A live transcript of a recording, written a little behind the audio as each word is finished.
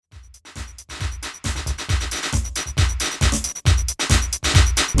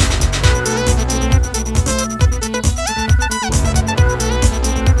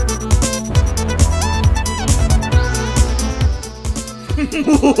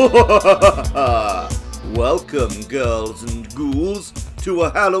Welcome, girls and ghouls, to a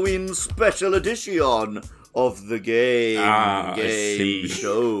Halloween special edition of the Game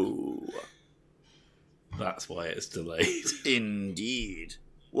Show. That's why it's delayed. Indeed.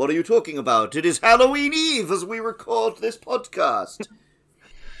 What are you talking about? It is Halloween Eve as we record this podcast.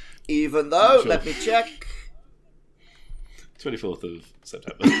 Even though, Sure. let me check, 24th of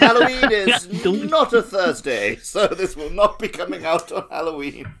September. Halloween is not a Thursday, so this will not be coming out on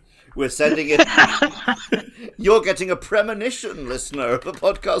Halloween. We're sending it... You're getting a premonition, listener, of a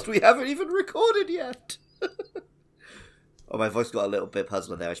podcast we haven't even recorded yet. Oh, my voice got a little bit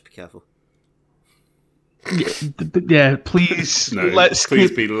puzzled there. I should be careful. Yeah, please. No,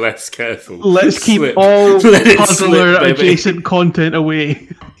 please be less careful. Let's keep Slip. all Let it puzzler slip, baby. adjacent content away.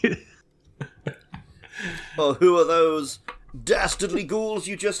 Well, who are those dastardly ghouls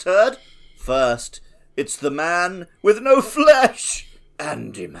you just heard? First, it's the man with no flesh,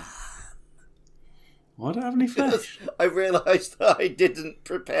 Andy Man. Why don't I have any flesh? I realised that I didn't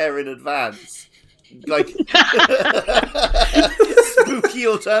prepare in advance. Like, spooky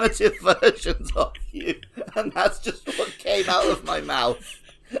alternative versions of you. And that's just what came out of my mouth.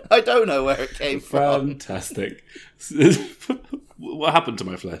 I don't know where it came from. Fantastic. What happened to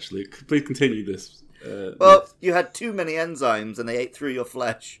my flesh, Luke? Please continue this. Well, you had too many enzymes and they ate through your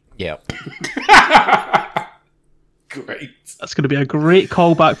flesh. Yeah. Great. That's going to be a great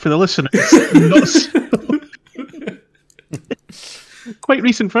callback for the listeners. Not so- Quite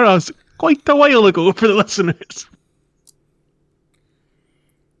recent for us. Quite a while ago for the listeners.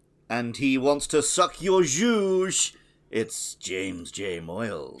 And he wants to suck your zhoosh. It's James J.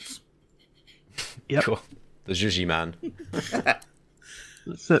 Moyles. Yep, Cool. The Zhuji man.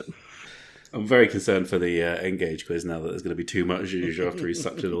 that's it. I'm very concerned for the Engage quiz now that there's going to be too much zhuzh after he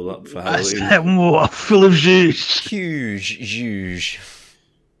sucked it all up for That's Halloween. it. Whoa, full of juice. Huge Zhuge.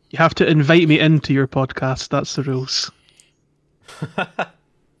 You have to invite me into your podcast. That's the rules.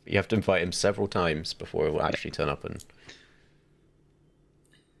 You have to invite him several times before he will actually turn up and...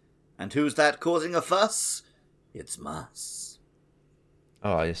 And who's that causing a fuss? It's Mus.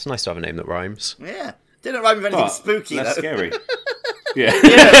 Oh, it's nice to have a name that rhymes. Yeah. Didn't rhyme with anything spooky, That's though. scary. Yeah.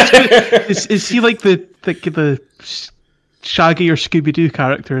 Is he like the Shaggy or Scooby Doo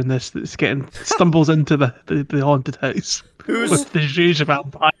character in this that's stumbles into the haunted house with the Zhuge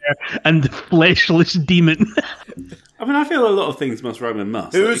vampire and the fleshless demon? I mean, I feel a lot of things must rhyme with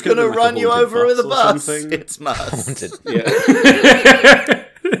must. Who's going to run you over with a bus? It's Mus. Haunted. Yeah.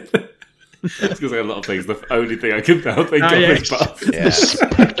 It's because a lot of things. The only thing I can now think of is bus. Yeah.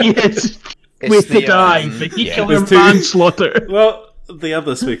 Yes. It's With the the, die, um, vehicular There's two- manslaughter. Well, the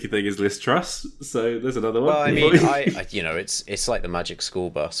other spooky thing is Liz Truss, so there's another one. Well, I mean, it's like the Magic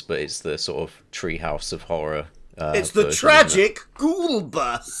School Bus, but it's the sort of treehouse of horror. It's the version, tragic ghoul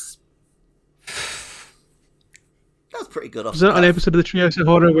bus. That's pretty good. Off Was that an episode of the Treehouse of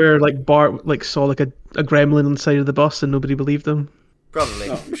Horror where Bart saw a gremlin on the side of the bus and nobody believed him? Probably.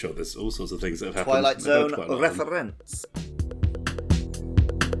 Oh, I'm sure there's all sorts of things that have happened. Twilight I've heard Zone quite a lot of them. reference.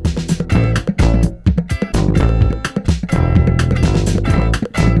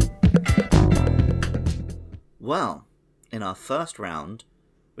 Well, in our first round,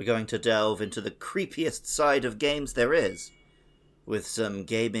 we're going to delve into the creepiest side of games there is, with some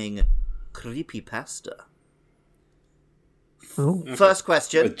gaming creepypasta. Oh. First I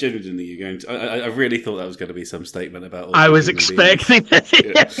question. genuinely, you're going to. I really thought that was going to be some statement about. all I was human beings. expecting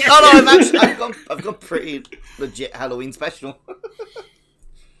it. Oh no, I've gone pretty legit Halloween special.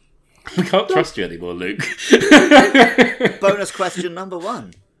 We can't trust you anymore, Luke. Bonus question number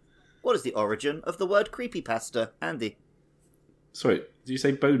 1. What is the origin of the word creepypasta, Andy? Sorry, did you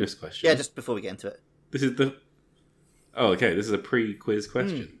say bonus question? Yeah, just before we get into it. This is the. Oh, okay. This is a pre-quiz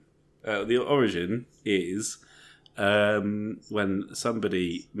question. The origin is when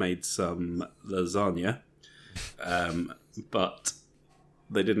somebody made some lasagna, but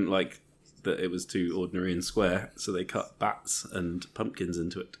they didn't like that it was too ordinary and square, so they cut bats and pumpkins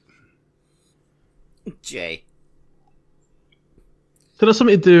into it. Jay. So there's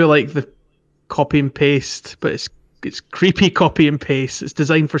something to do with like the copy and paste, but it's creepy copy and paste. It's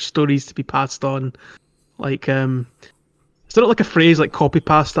designed for stories to be passed on. Like it's not like a phrase like copy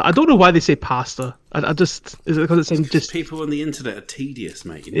pasta. I don't know why they say pasta. I just is it because it sounds just People on the internet are tedious,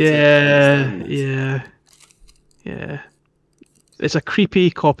 mate. You need to understand this. yeah. It's a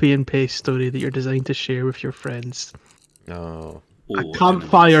creepy copy and paste story that you're designed to share with your friends. Oh. Or A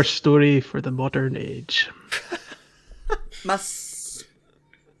campfire story for the modern age. Must.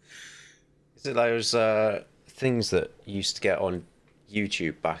 Is it those things that you used to get on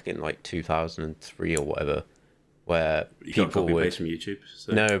YouTube back in like 2003 or whatever, where You can't people copy and would paste from YouTube.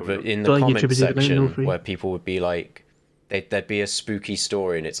 So no, probably but not. in So the like YouTube comment is even no section free. where people would be like, there'd be a spooky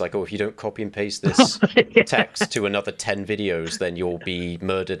story, and it's like, oh, if you don't copy and paste this text to another 10 videos, then you'll be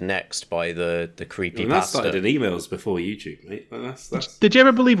murdered next by the creepy And that started pasta. in emails before YouTube, mate. That's Did you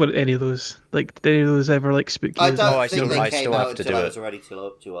ever believe what any of those? Like, did any of those ever like spooky? I don't I think still- they I came still out have to until do I it. was already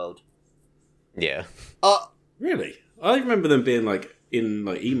too old. Yeah. really. I remember them being like in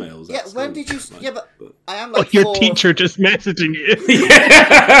like emails. Yeah, at when school, did you... like, Yeah, but but- I am Oh, like your 4... teacher just messaging you.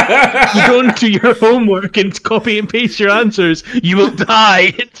 You go into your homework and copy and paste your answers. You will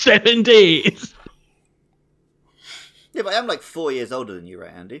die in 7 days. Yeah, but I am like 4 years older than you,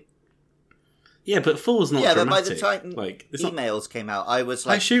 right, Andy? Yeah, but 4's not Yeah, but dramatic. by the time like, it's not, emails came out, I was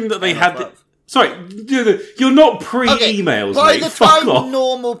I like... assume that they 10 or had. 12. Sorry, you're not pre-emails, By mate. the Fuck time off.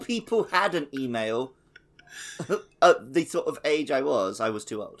 normal people had an email, at the sort of age I was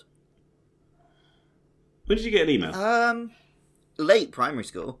too old. When did you get an email? Late primary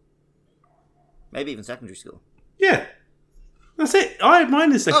school. Maybe even secondary school. Yeah, that's it.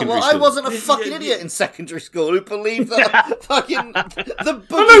 Mine is Oh, secondary well, school. I wasn't a Yeah, fucking yeah, idiot in secondary school who believed that fucking the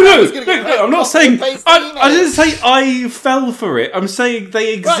book No, was going to get I'm not saying. paste I didn't say I fell for it. I'm saying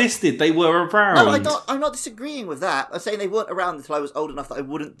they existed. They were around. No, I'm not disagreeing with that. I'm saying they weren't around until I was old enough that I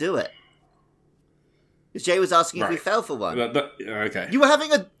wouldn't do it. Because Jay was asking if we Right. fell for one. Okay. You were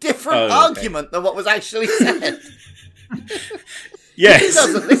having a different Oh, okay. argument than what was actually said. He Yes.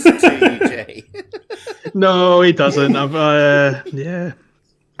 doesn't listen to you, Jay. No, he doesn't. Yeah.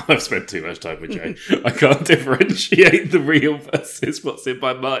 I've spent too much time with Jay. I can't differentiate the real versus what's in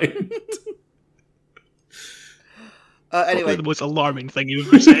my mind. Probably Anyway, the most alarming thing you've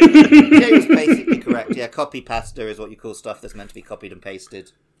ever said. Jay was basically correct. Yeah, copy pasta is what you call stuff that's meant to be copied and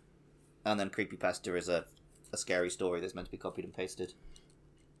pasted. And then creepypasta is a scary story that's meant to be copied and pasted.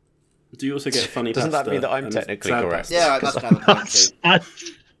 Do you also get funny Doesn't that pasta mean that I'm and technically sad correct? pasta? Yeah, that's kind of a point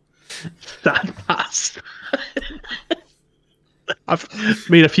too. Sad pasta. I've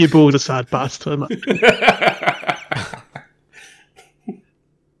made a few bowls of sad pasta.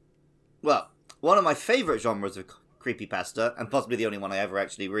 Well, one of my favourite genres of creepypasta, and possibly the only one I ever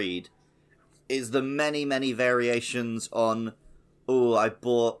actually read, is the many, many variations on, oh, I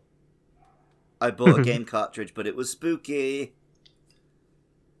bought a game cartridge, but it was spooky.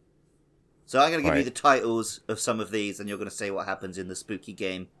 So I'm going to give you Right. the titles of some of these, and you're going to say what happens in the spooky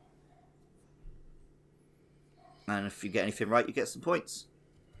game. And if you get anything right, you get some points.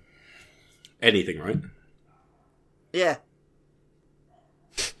 Anything, right? Yeah.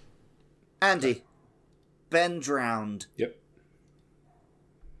 Andy. Ben drowned. Yep.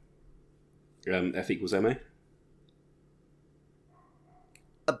 F equals MA.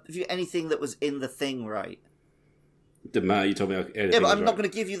 Have you anything that was in the thing right? Didn't matter, you told me anything. Yeah, but I'm was not right. going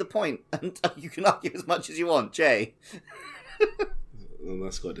to give you the point, and you can argue as much as you want, Jay. Well,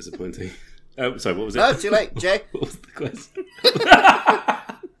 that's quite disappointing. Sorry, what was it? No, too late, Jay. What was the question?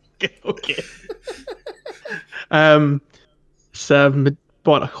 Okay. Sam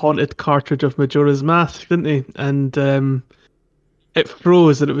bought a haunted cartridge of Majora's Mask, didn't he? And it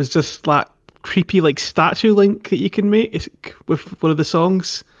froze, and it was just that creepy like statue link that you can make with one of the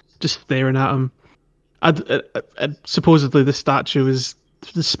songs, just staring at him. And supposedly the statue is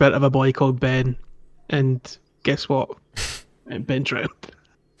the spirit of a boy called Ben, and guess what? Ben drowned.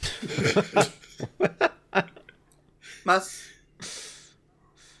 Mas?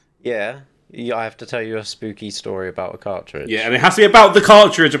 Yeah. I have to tell you a spooky story about a cartridge. Yeah, and it has to be about the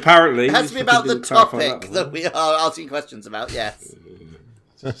cartridge, apparently. It has to be about the Didn't clarify topic one. that we are asking questions about, yes.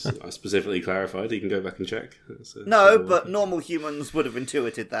 I specifically clarified. You can go back and check. No, but normal humans would have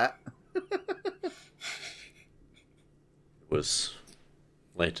intuited that. It was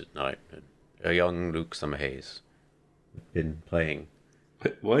late at night, and a young Luke Summerhays had been playing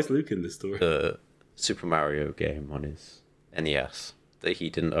Why is Luke in this story? the Super Mario game on his NES that he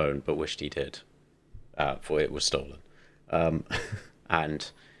didn't own but wished he did, for it was stolen.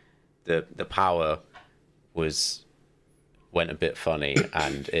 And the power went a bit funny,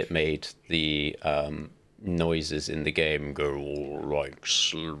 and it made the noises in the game go like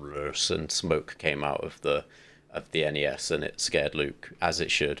slurs, and smoke came out of the NES, and it scared Luke, as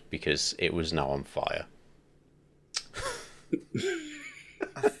it should, because it was now on fire.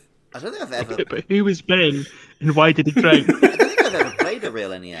 I don't think I've ever... But who was Ben, and why did he drown? I don't think I've ever played a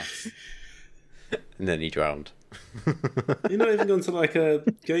real NES. And then he drowned. You're not even gone to like a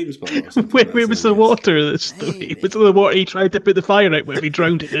games bar or something. Where was the water? This story? Maybe. Was it the water he tried to put the fire out with? He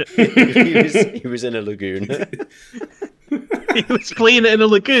drowned in it. he was in a lagoon. He was playing it in a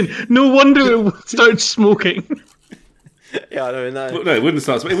lagoon. No wonder it started smoking. Yeah, I know. Well, no, it wouldn't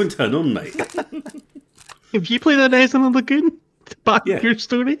start. It wouldn't turn on, mate. Have you played the NES in the Lagoon to back Yeah. your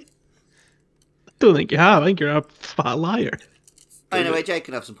story? I don't think you have. I think you're a fat liar. Anyway, Jake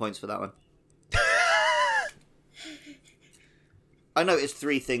can have some points for that one. I know it's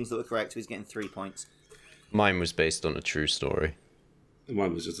 3 things that were correct, so he's getting 3 points. Mine was based on a true story.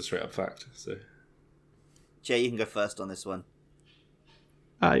 Mine was just a straight up fact. So Jay, you can go first on this one.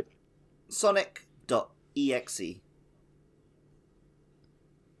 Aye. Sonic.exe.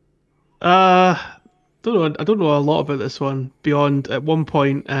 Don't know. I don't know a lot about this one beyond at one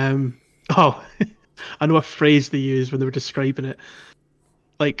point. Oh, I know a phrase they used when they were describing it.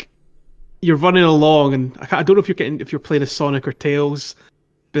 Like you're running along, and I don't know if you're playing a Sonic or Tails,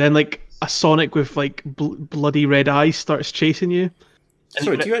 but then like a Sonic with like bloody red eyes starts chasing you.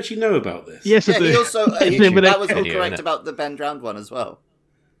 sorry, do you actually know about this? Yes, I Yeah, do. he also that was all Video, correct innit? about the Ben Drowned one as well.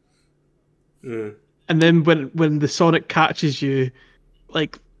 And then when the Sonic catches you,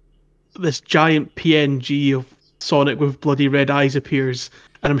 like this giant PNG of Sonic with bloody red eyes appears,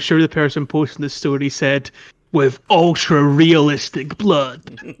 and I'm sure the person posting the story said, "with ultra realistic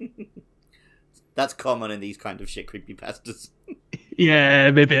blood." That's common in these kind of shit creepypastas. Yeah,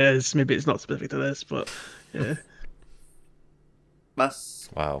 maybe it is. Maybe it's not specific to this, but yeah. Mas.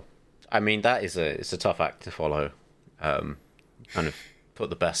 Wow. I mean, it's a tough act to follow. Kind of put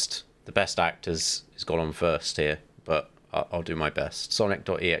the best actors has gone on first here, but I'll do my best.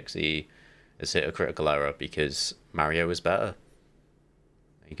 Sonic.exe has hit a critical error because Mario is better.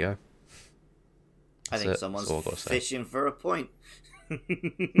 There you go. I think That's someone's all I've got to say. fishing for a point.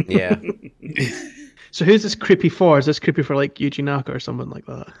 Yeah. So who's this creepy for? Is this creepy for like Yuji Naka or someone like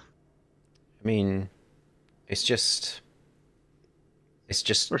that? I mean, it's just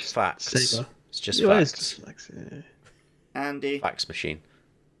Or facts. Sega. It's just Yeah, it's facts. just like, yeah. Andy. Facts machine.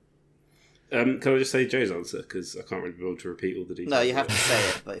 Can I just say Joe's answer because I can't really be able to repeat all the details. No, you have to say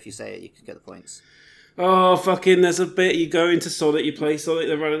it, but if you say it, you can get the points. Oh, fucking, there's a bit, you go into Sonic, you play Sonic,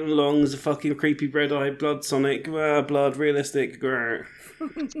 they're running along, there's a fucking creepy red-eyed blood Sonic, blood, realistic, grr.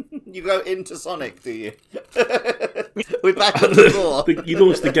 You go into Sonic, do you? We're back on the floor. You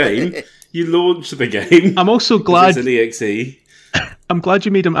launched the game, I'm also glad. It's an EXE. I'm glad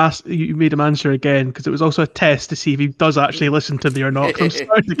you made him answer again, because it was also a test to see if he does actually listen to me or not. 'Cause I'm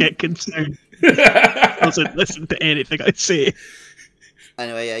starting to get concerned. He doesn't listen to anything I say.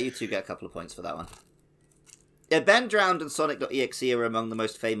 Anyway, yeah, you two get a couple of points for that one. Yeah, Ben Drowned and Sonic.exe are among the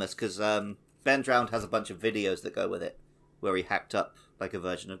most famous because Ben Drowned has a bunch of videos that go with it, where he hacked up like a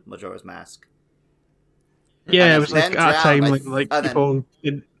version of Majora's Mask. Yeah, And it was like Ben at a time Drowned, like and then- people.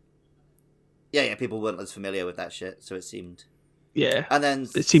 Didn't, Yeah, people weren't as familiar with that shit, so it seemed. yeah, And then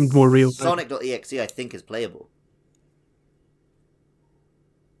it seemed more real. Sonic.exe, I think, is playable.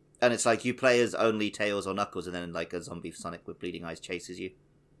 And it's like you play as only Tails or Knuckles, and then like a zombie Sonic with bleeding eyes chases you.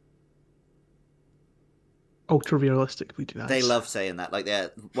 Ultra realistic. We do that. They love saying that. Like,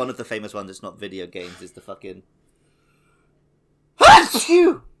 one of the famous ones that's not video games is the fucking.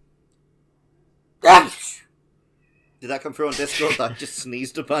 Achoo! Achoo! Did that come through on Discord? I just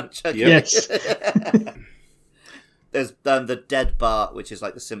sneezed a bunch. Okay. Yes. There's the Dead Bart, which is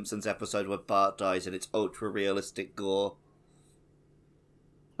like the Simpsons episode where Bart dies and it's ultra realistic gore.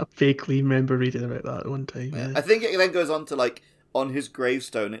 I vaguely remember reading about that one time. Yeah. Yeah. I think it then goes on to like on his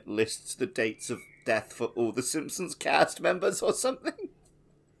gravestone it lists the dates of death for all the Simpsons cast members or something.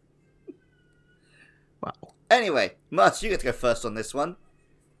 Wow. Anyway, Mus, you get to go first on this one.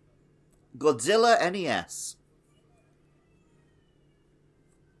 Godzilla NES.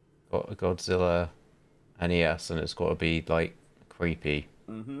 Got a Godzilla NES, and it's got to be like creepy.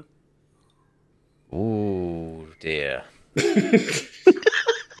 Mm-hmm. Ooh dear.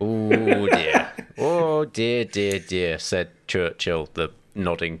 Ooh dear. Oh dear, dear, dear, said Churchill, the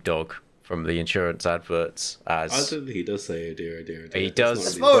nodding dog from the insurance adverts. I As don't think he does say oh dear, oh dear, oh dear. He does. It's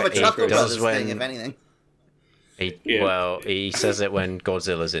It's more of a But it Chuckle does Brothers thing, when- if anything. Yeah. he says it when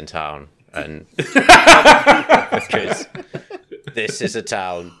Godzilla's in town, and because this is a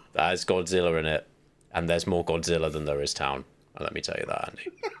town that has Godzilla in it, and there's more Godzilla than there is town. And let me tell you that, Andy.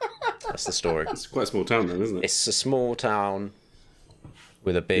 That's the story. It's quite a small town then, isn't it? It's a small town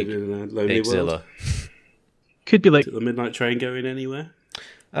with a big, Living in a lonely big world. Zilla. Could be like Is the midnight train going anywhere?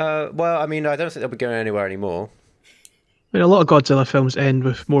 Well, I mean, I don't think they'll be going anywhere anymore. I mean, a lot of Godzilla films end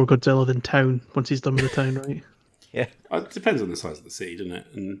with more Godzilla than town once he's done with the town, right? Yeah. It depends on the size of the city, doesn't it?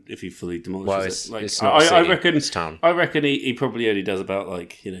 And if he fully demolishes Well, it. it's not a I city, reckon. it's town. I reckon he probably only does about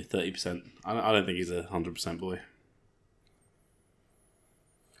 30%. I don't think he's a 100% boy.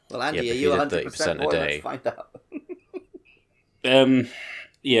 Well, Andy, Yeah, are but you he 100% did 30% a boy? day. Let's find out.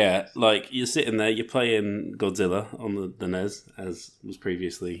 Yeah, like you're sitting there, you're playing Godzilla on the NES, as was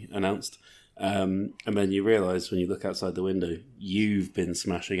previously announced, And then you realise when you look outside the window, you've been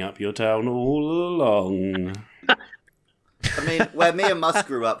smashing up your town all along. I mean, where me and Musk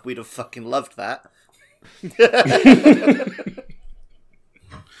grew up, we'd have fucking loved that.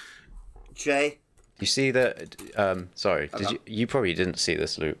 Jay? You see that? Sorry, Okay. you probably didn't see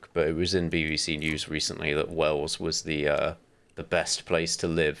this, Luke, but it was in BBC News recently that Wales was the best place to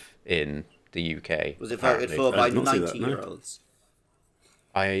live in the UK. Was it voted apparently. for by I did not see that, no. 90-year-olds?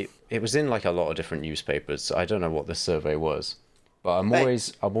 It was in like a lot of different newspapers. So I don't know what this survey was, but I'm Hey.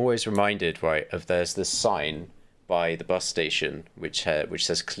 always reminded, right, of there's this sign by the bus station which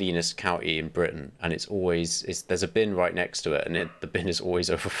says cleanest county in Britain, and there's a bin right next to it, and the bin is always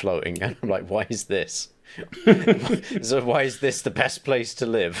overflowing, and I'm like, why is this? So why is this the best place to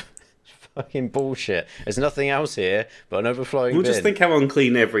live? Fucking bullshit. There's nothing else here but an overflowing We'll bin. just think how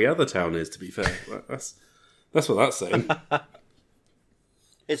unclean every other town is, to be fair. That's what that's saying.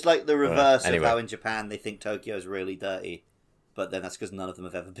 It's like the reverse anyway. of how in Japan they think Tokyo's really dirty, but then that's because none of them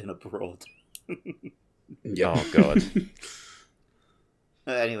have ever been abroad. Yeah. Oh, God.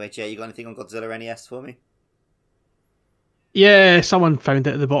 Anyway, Jay, you got anything on Godzilla NES for me? Yeah, someone found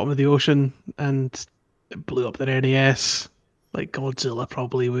it at the bottom of the ocean and it blew up their NES, like Godzilla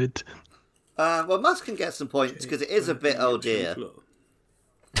probably would. Well, Musk can get some points because it is a bit oh dear. And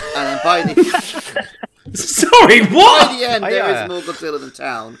then by the Sorry, what? by the end, there yeah. is more Godzilla than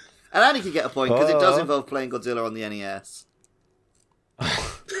Town. And Andy can get a point because it does involve playing Godzilla on the NES. No,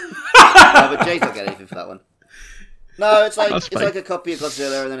 but Jay's not getting anything for that one. No, it's That's fine. like a copy of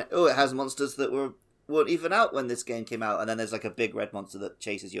Godzilla, and then it has monsters that weren't even out when this game came out, and then there's like a big red monster that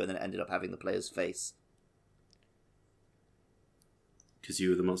chases you, and then it ended up having the player's face. Because you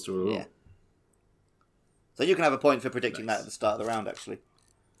were the monster all along. Yeah. So you can have a point for predicting that at the start of the round, actually.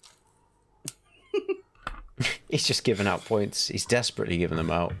 He's just giving out points. He's desperately giving them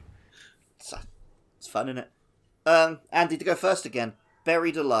out. It's fun, isn't it? Andy, to go first again.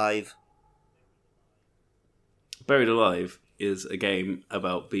 Buried Alive. Buried Alive is a game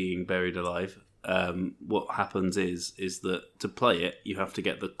about being buried alive. What happens is that to play it, you have to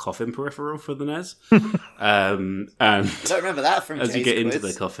get the coffin peripheral for the NES. And I don't remember that from as Jay's you get into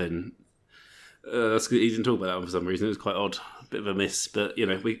quiz. the coffin, that's good. He didn't talk about that one for some reason. It was quite odd, a bit of a miss. But you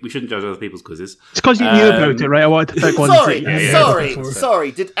know, we shouldn't judge other people's quizzes. It's because you knew about it, right? I wanted to pick one.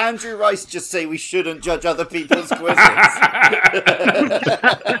 Sorry. Did Andrew Rice just say we shouldn't judge other people's quizzes?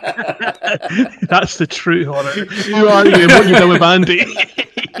 That's the true horror. Who are you and what you done with Andy?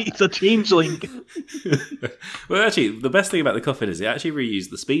 He's a changeling. Well, actually, the best thing about the coffin is it actually reused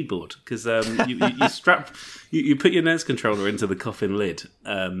the speedboard because you strap, you put your NES controller into the coffin lid,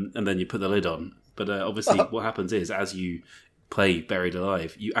 and then you put the lid on. But obviously, what happens is as you play Buried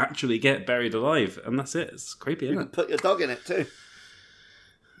Alive, you actually get buried alive, and that's it. It's creepy, You isn't can it? put your dog in it too.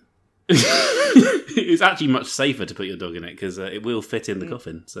 It's actually much safer to put your dog in it because it will fit in the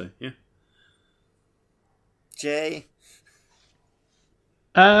coffin. So yeah. Jay?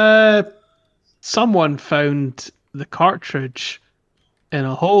 Someone found the cartridge in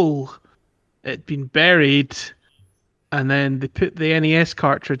a hole. It'd been buried, and then they put the NES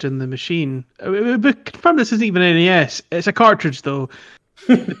cartridge in the machine. Confirm this isn't even NES. It's a cartridge, though.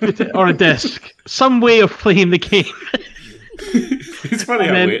 They put it, or a disc. Some way of playing the game. It's funny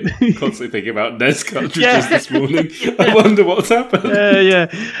how And then- we're constantly thinking about NES cartridges Yeah. this morning. I wonder what's happened. Yeah.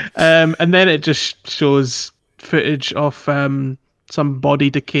 And then it just shows footage of some body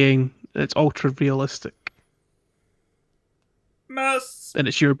decaying. It's ultra realistic, Must. and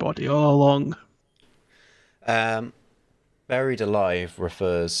it's your body all along. Buried Alive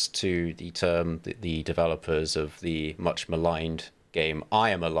refers to the term that the developers of the much maligned game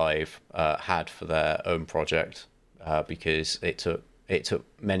I Am Alive had for their own project, because it took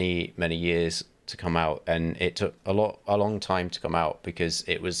many years to come out, and it took a long time to come out because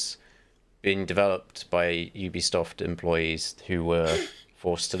it was being developed by Ubisoft employees who were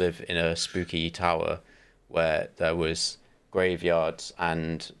forced to live in a spooky tower where there was graveyards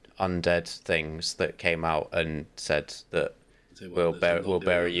and undead things that came out and said that we'll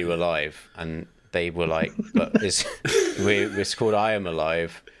bury you alive, and they were like, but it's called I Am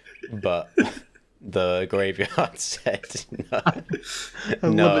Alive, but the graveyard said no. I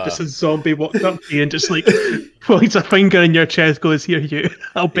love it. Just a zombie walked up to you and just like points a finger in your chest, goes, "Here, you.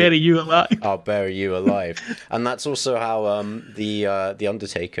 I'll bury you alive." I'll bury you alive. And that's also how the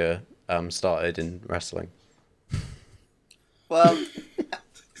Undertaker started in wrestling. Well,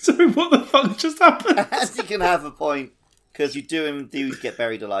 Sorry, what the fuck just happened? Andy can have a point because you do indeed get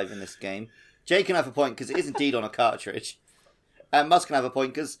buried alive in this game. Jay can have a point because it is indeed on a cartridge. And Musk can have a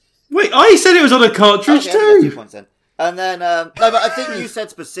point because... Wait, I said it was on a cartridge Okay, I'll get 2 too. points then. And then, no, but I think you said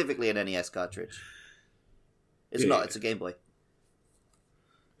specifically an NES cartridge. It's not, it's a Game Boy.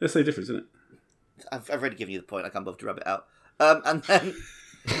 That's no difference, isn't it? I've already given you the point, I can't bother to rub it out. And then,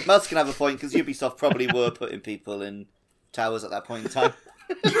 Musk can have a point, because Ubisoft probably were putting people in towers at that point in time.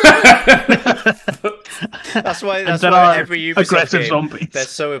 That's why every Ubisoft aggressive game, zombies. they're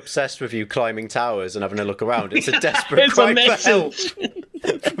so obsessed with you climbing towers and having a look around. It's a desperate It's cry a for help message.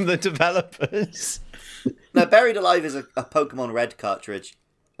 from the developers. No, Buried Alive is a Pokemon Red cartridge.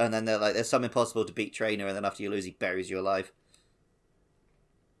 And then they're like, there's some impossible to beat trainer, and then after you lose, he buries you alive.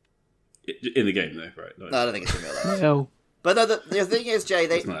 In the game, though, right? No, I don't think it's in real life. No. But no, the thing is, Jay,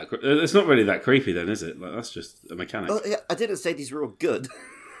 It's not really that creepy, then, is it? Like, that's just a mechanic. Well, yeah, I didn't say these were all good.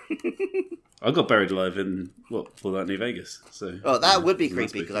 I got buried alive in Fallout New Vegas. So That would be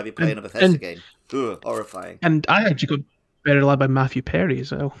creepy because I'd be playing a Bethesda game. Ugh, horrifying. And I actually got buried alive by Matthew Perry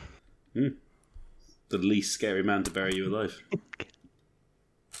as well. The least scary man to bury you alive.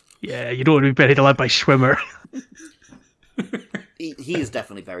 Yeah, you don't want to be buried alive by Schwimmer. He has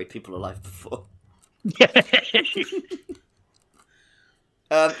definitely buried people alive before.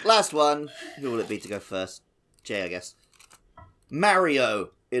 Last one. Who will it be to go first? Jay, I guess. Mario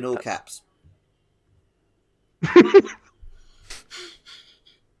in all caps.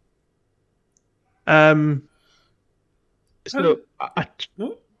 So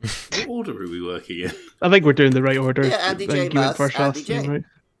What order are we working in? I think we're doing the right order. Yeah, Andy I J. think you went Musk, first Andy last J. time, right?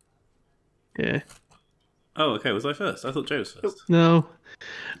 Yeah. Oh, okay. Was I first? I thought Joe was first. No.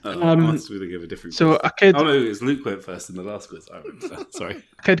 I must really give a different. So quiz. a kid, Oh no, it was Luke went first in the last quiz. I remember. Sorry.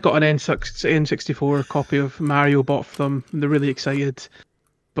 a kid got an N64 copy of Mario, bought for them, and they're really excited.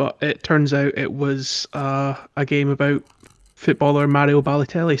 But it turns out it was a game about footballer Mario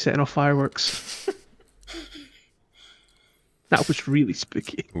Balotelli setting off fireworks. That was really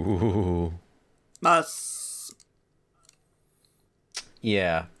spooky. Ooh. Mus.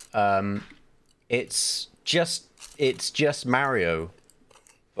 Yeah. It's just Mario,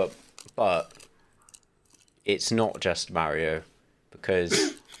 but it's not just Mario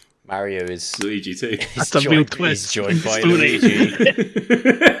because Mario is Luigi too. That's a real twist. He's joined by Story. Luigi,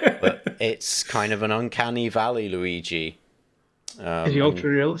 but it's kind of an uncanny valley Luigi. Is he ultra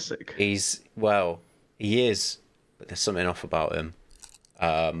realistic? He is, but there's something off about him,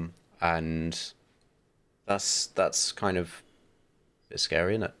 and that's kind of a bit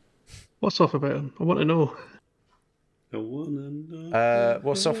scary, isn't it? What's off about him? I want to know. I wanna know.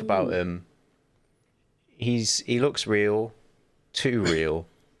 What's off about him? He looks real, too real.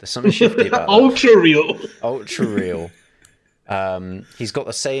 There's something shifty about that. Ultra real. Ultra real. He's got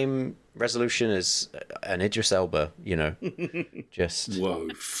the same resolution as an Idris Elba, you know. Just Whoa,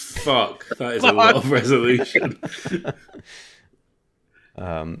 fuck! That is a lot of resolution.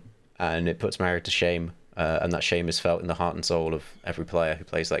 and it puts Mario to shame, and that shame is felt in the heart and soul of every player who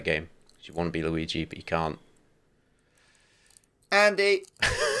plays that game. You want to be Luigi, but you can't. Andy.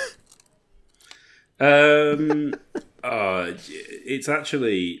 It's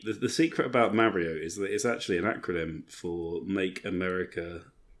actually the secret about Mario is that it's actually an acronym for Make America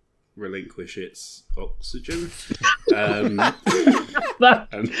Relinquish Its Oxygen. That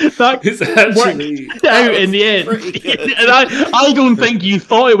It's actually worked out in the end. And I don't think you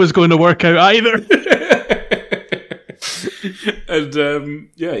thought it was going to work out either. and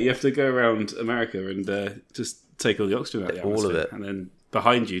you have to go around America and just take all the oxygen out of the All of atmosphere, it. and then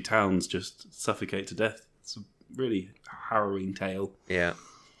behind you, towns just suffocate to death. It's a really harrowing tale. Yeah.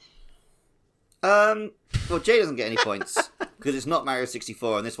 Well, Jay doesn't get any points because it's not Mario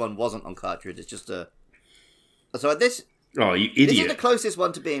 64, and this one wasn't on cartridge. It's just a. So this Oh, you is the idiot! closest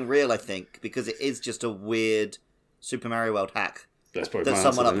one to being real, I think, because it is just a weird Super Mario World hack That's probably that my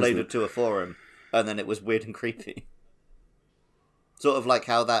someone answer then, isn't uploaded to a forum, and then it was weird and creepy. Sort of like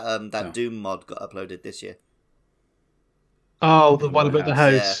how that Doom mod got uploaded this year. Oh, the one about the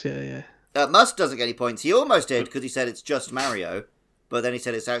house. Yeah. Yeah. Musk doesn't get any points. He almost did because he said it's just Mario, but then he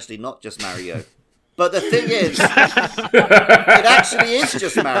said it's actually not just Mario. But the thing is, it actually is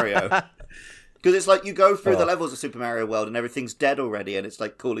just Mario. Because it's like you go through the levels of Super Mario World and everything's dead already, and it's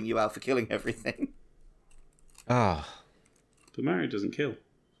like calling you out for killing everything. Ah. But Mario doesn't kill.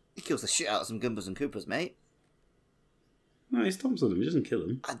 He kills the shit out of some Goombas and Koopas, mate. No, he stomps on them. He doesn't kill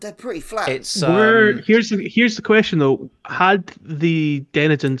them. They're pretty flat. It's Here's the question though: had the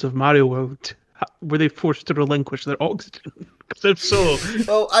denizens of Mario World were they forced to relinquish their oxygen? Because if so,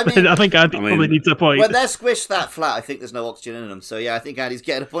 well, I mean, I think Andy probably needs a point. when they're squished that flat, I think there's no oxygen in them. So yeah, I think Andy's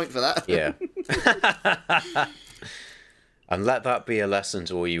getting a point for that. Yeah. And let that be a lesson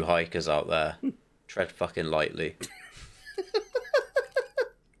to all you hikers out there. Tread fucking lightly.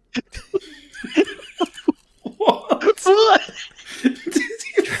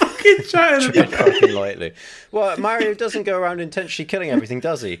 chatting Tread about? fucking lightly. Well, Mario doesn't go around intentionally killing everything,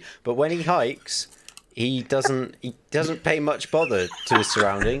 does he? But when he hikes, he doesn't pay much bother to his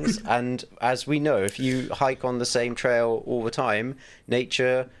surroundings. And as we know, if you hike on the same trail all the time,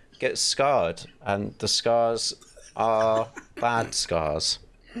 nature gets scarred, and the scars are bad scars.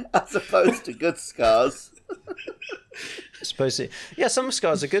 As opposed to good scars. Yeah, some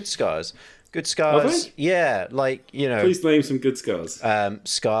scars are good scars. Good Are scars, they? yeah, like, you know, Please name some good scars.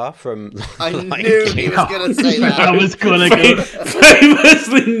 Scar from I Lion knew he King. was going to say I that. was gonna go.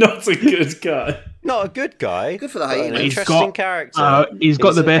 Famously not a good guy. Not a good guy. Good for the but hyena. An He's interesting character. He's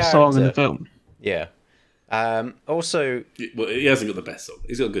got the a best song in the character. film. Yeah. Also, Well, he hasn't got the best song.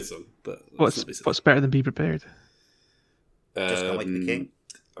 He's got a good song, but What's better than Be Prepared? Just Can't Wait to Be King.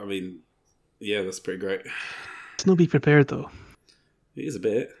 I mean, yeah, that's pretty great. It's no Be Prepared though. It is a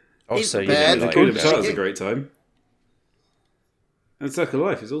bit. also, you prepared. know, Like, Kingdom good Hearts guy. is a great time. And Circle of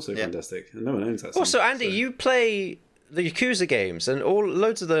Life is also fantastic, and no one owns that song. Also, Andy, you play the Yakuza games, and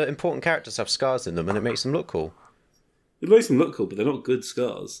loads of the important characters have scars in them, and it makes them look cool. It makes them look cool, but they're not good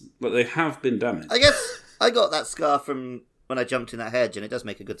scars. Like, they have been damaged. I guess I got that scar from when I jumped in that hedge, and it does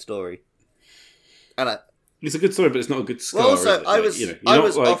make a good story. And It's a good story, but it's not a good scar. well, also, is it? I Like, was you know, I you're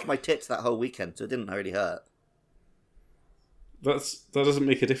was not, like, off my tits that whole weekend, so it didn't really hurt. That doesn't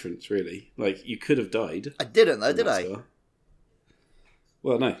make a difference, really. Like, you could have died. I didn't though, from did that I? scar.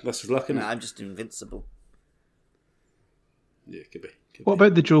 Well, no, that's just luck, isn't No, it? I'm just invincible. Yeah, could be. What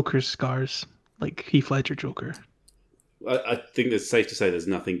about the Joker's scars? Like Heath Ledger Joker. I think it's safe to say there's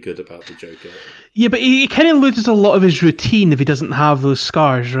nothing good about the Joker. Yeah, but he kind of loses a lot of his routine if he doesn't have those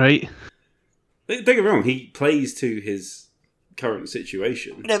scars, right? Don't get me wrong, he plays to his current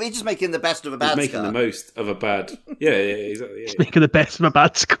situation. No, but he's just making the best of a He's bad making scar. the most of a bad... Yeah, exactly. Yeah. Making the best of a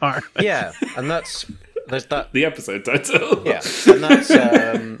bad scar. Yeah, and there's that. The episode title. Yeah,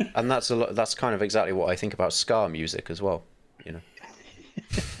 and that's a lot. That's kind of exactly what I think about ska music as well. You know.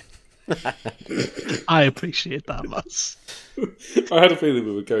 I appreciate that much. I had a feeling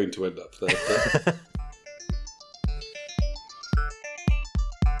we were going to end up there. But...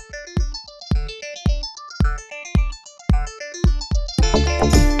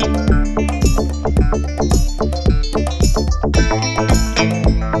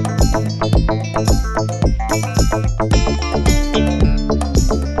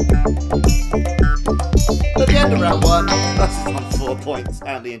 At the end of round one, Gus is on 4 points.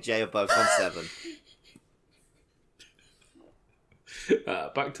 Andy and Jay are both on 7.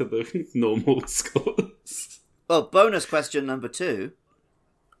 back to the normal scores. Well, bonus question number 2.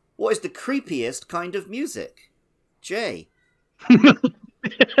 What is the creepiest kind of music? Jay. I'm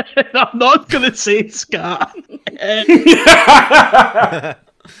not going to say ska.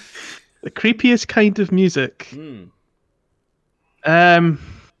 The creepiest kind of music.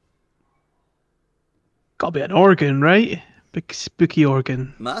 Gotta be an organ, right? Big spooky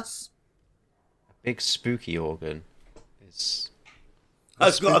organ. Mus? Big spooky organ. It's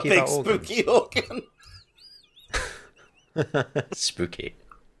I've got a spooky big about organs? spooky organ. spooky.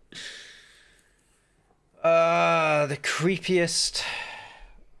 The creepiest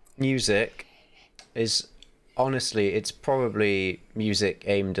music is honestly, it's probably music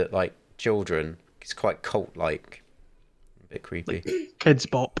aimed at like children. It's quite cult-like, a bit creepy. Kids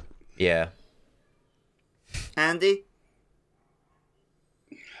Bop. Yeah. Andy?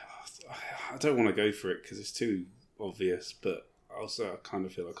 I don't want to go for it because it's too obvious, but also I kind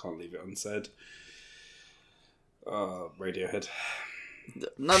of feel I can't leave it unsaid. Radiohead.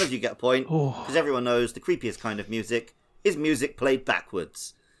 None of you get a point, because everyone knows the creepiest kind of music is music played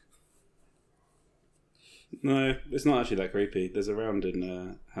backwards. No, it's not actually that creepy. There's a round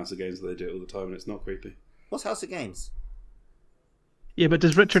in House of Games where they do it all the time, and it's not creepy. What's House of Games? Yeah, but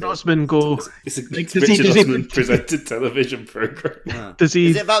does Richard Osman go... It's a Like, Richard does he- Osman presented television program. Does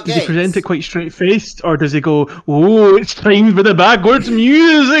he, Is it about does he games? present it quite straight-faced, or does he go, "Oh, it's time for the backwards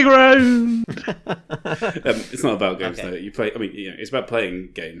music round"? It's not about games Okay. though. You play. I mean, it's about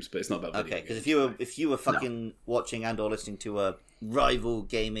playing games, but it's not about. Video Okay, because games. if you were fucking watching and or listening to a rival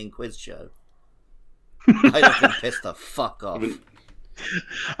gaming quiz show, I'd have been pissed the fuck off.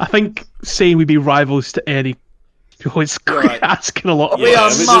 I think saying we'd be rivals to any was You're right. asking a lot. We are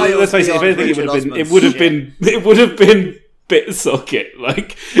miles let's face it. If beyond anything, Richard it would have Osman's been. It would have been BitSocket.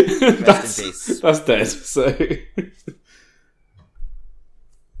 Like in that's peace. that's dead. So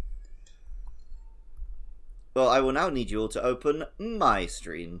Well, I will now need you all to open my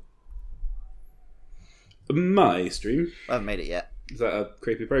stream. my stream I haven't made it yet. is that a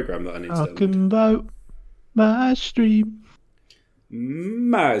creepy program that I need to download? Talking about my stream,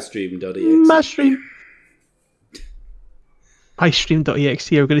 My stream.exe. my stream.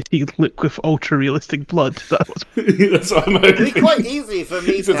 MyStream.exe are going to see Luke with ultra realistic blood. That was That's what I'm It'd be hoping. quite easy for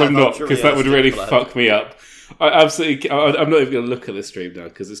me to Since have I'm not, because that would really ultra-realistic blood. fuck me up. I'm not even going to look at the stream now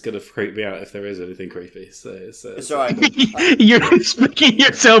because it's going to freak me out if there is anything creepy. So It's alright. you're speaking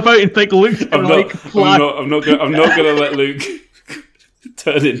yourself out and think Luke's I'm gonna, not. I'm not going to let Luke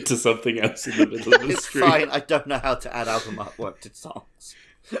turn into something else in the middle of the It's stream. fine. I don't know how to add album artwork to songs.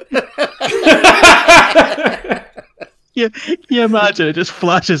 Yeah, you imagine it just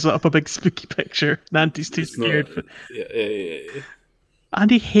flashes up a big spooky picture. And Andy's too It's not- scared. yeah.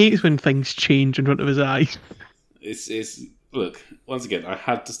 Andy hates when things change in front of his eyes. It's look, once again, I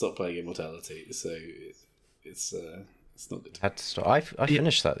had to stop playing Immortality, so it's not good. Had to stop. I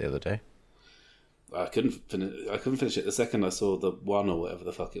finished that the other day. I couldn't finish it the second I saw the one or whatever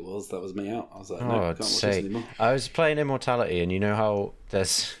the fuck it was. That was me out. I was like, no, I can't I'd watch this say anymore. I was playing Immortality, and you know how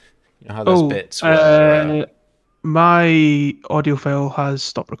there's Oh, bits where my audio file has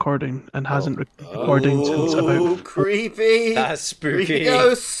stopped recording and hasn't recording since about. Oh, creepy! that's spooky. Creepy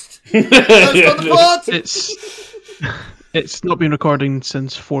ghost! Ghost on the pod! It's not been recording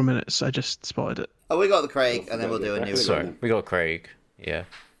since 4 minutes. I just spotted it. Oh, we got the Craig, and then we'll do a new Sorry, one. we got Craig. Yeah.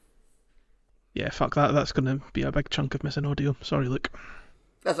 Yeah, fuck that. That's going to be a big chunk of missing audio. Sorry, Luke.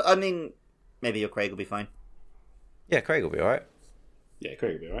 I mean, maybe your Craig will be fine. Yeah, Craig will be alright. Yeah,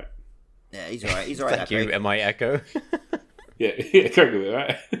 Craig will be alright. Yeah, he's alright. He's alright. Thank you, MI Echo. Yeah, Craig will be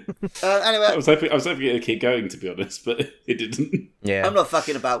alright. Anyway, I was hoping it would keep going, to be honest, but it didn't. Yeah. I'm not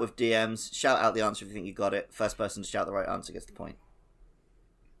fucking about with DMs. Shout out the answer if you think you got it. First person to shout the right answer gets the point.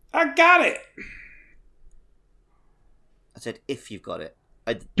 I got it. I said if you've got it.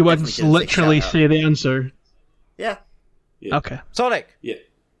 I You definitely wouldn't didn't literally shout out. say the answer. Yeah. Yeah. Okay. Sonic. Yeah,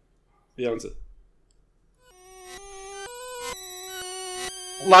 the answer.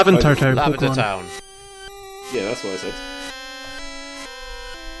 Lavender Town. Lavender Pokemon. Town. Yeah, that's what I said.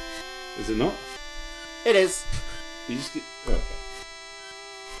 Is it not? It is. You just get... oh, okay.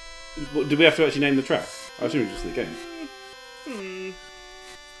 What, do we have to actually name the track? I assume it's just the game.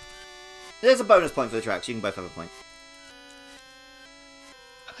 There's a bonus point for the tracks. You can both have a point.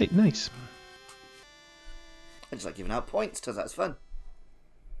 Right, nice. I just like giving out points because that's fun.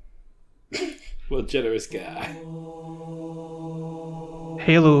 What a generous guy.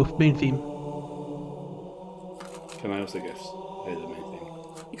 Halo main theme. Can I also guess? Hey, the main thing.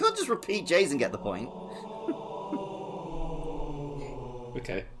 You can't just repeat J's and get the point.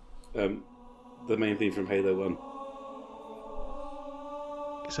 Okay. The main theme from Halo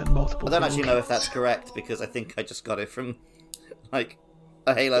 1. It's in multiple. I don't actually know if that's correct because I think I just got it from, like,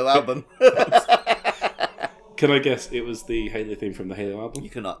 a Halo album. Can I guess it was the Halo theme from the Halo album? You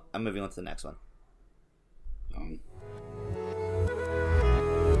cannot. I'm moving on to the next one.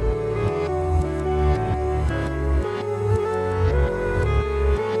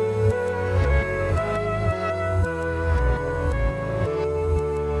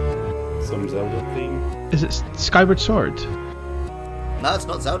 Some Zelda theme? Is it Skyward Sword? No, it's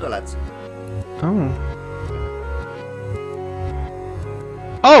not Zelda, lads.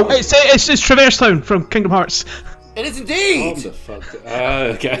 Oh, it's Traverse Town from Kingdom Hearts. It is indeed! What the fuck?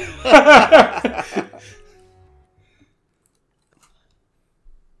 Okay.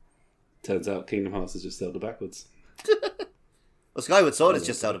 Turns out Kingdom Hearts is just Zelda backwards. Well, Skyward Sword is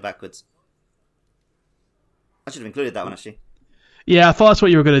just Zelda backwards. I should have included that one, actually. Yeah, I thought that's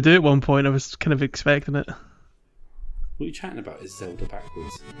what you were going to do at one point. I was kind of expecting it. What are you chatting about is Zelda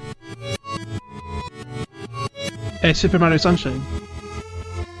backwards? Super Mario Sunshine.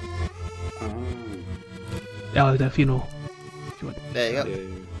 Oh. Yeah, if you know. If you want. There you go. Yeah.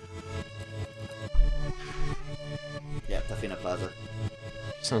 Yeah, Tafina Plaza.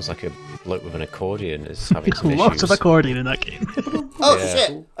 Sounds like a bloke with an accordion is having some Lots issues. of accordion in that game. Oh, Yeah.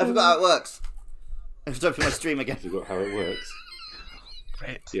 shit! I forgot how it works. I have to open my stream again. I forgot how it works.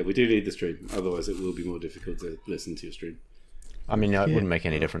 Great. Yeah, we do need the stream. Otherwise, it will be more difficult to listen to your stream. I mean, it wouldn't make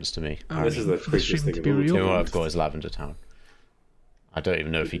any difference to me. This is the for the creepiest stream thing to of be all real. You know time. what I've got is Lavender Town. I don't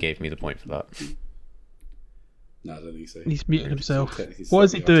even know if he gave me the point for that. No, I don't think so. He's muting himself. Technically What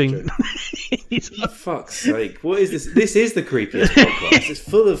is he slightly doing? He's For fuck's sake, what is this? This is the creepiest podcast. It's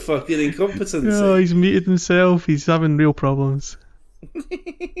full of fucking incompetence. Oh, he's muted himself. He's having real problems.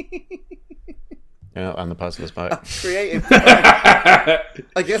 Yeah, and the puzzler's back. Creating.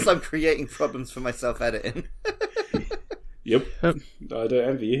 I guess I'm creating problems for myself editing. Yep. Yep. I don't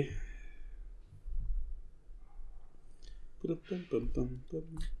envy you.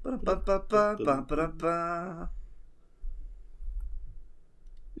 Ba-da-ba-ba-ba-ba-ba-ba.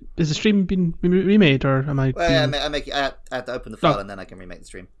 Has the stream been remade, or am I? Well, yeah, being... I had to open the file Oh. and then I can remake the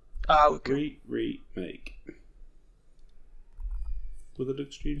stream. Oh, okay. Remake. with an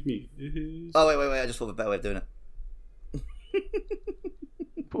extreme news. Oh, wait, I just thought of a better way of doing it.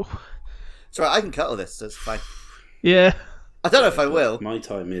 It's alright, I can cut all this, so it's fine. Yeah. I don't know if I will. My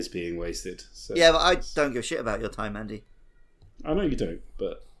time is being wasted. So Yeah, but I don't give a shit about your time, Andy. I know you don't,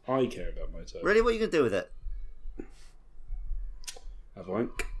 but I care about my time. Really, what are you going to do with it? Have a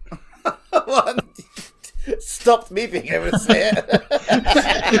wank. What? Stopped me being able to say it.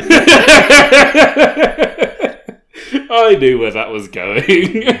 I knew where that was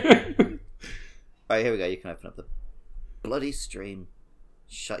going. Right, here we go. You can open up the bloody stream.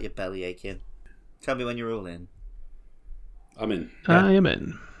 Shut your belly aching. Tell me when you're all in. I'm in. I am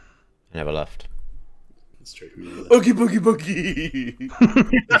in. I never left. That's true. Me neither. Boogie, boogie, boogie.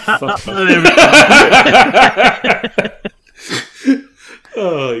 Fuck off.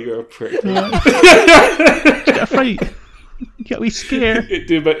 Oh, you're a prick. Get a fright. Get a wee scare. It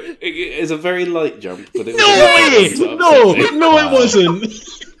did, but it's a very light jump. But it was No, it wasn't.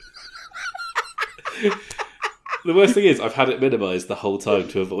 The worst thing is, I've had it minimised the whole time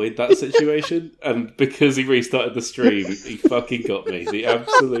to avoid that situation, and because he restarted the stream, he fucking got me. The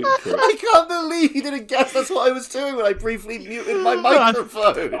absolute prick. I can't believe you didn't guess that's what I was doing when I briefly muted my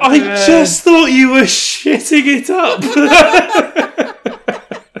microphone. I just thought you were shitting it up.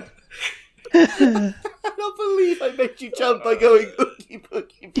 I cannot believe I made you jump by going oogie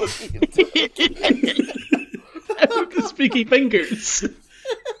boogie boogie. With the squeaky fingers.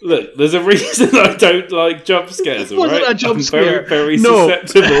 Look, there's a reason I don't like jump scares, It wasn't alright? a jump I'm scare. very No.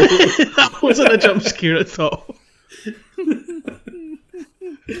 susceptible. That wasn't a jump scare at all.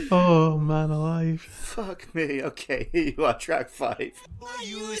 Oh, man alive. Fuck me. Okay, here you are, track 5. Is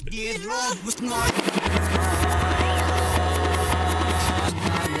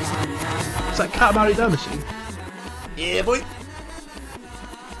that Katamari Damacy? Yeah, boy.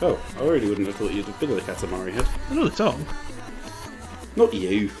 Oh, I already wouldn't have thought you'd have been a Katamari head. I know the song. Not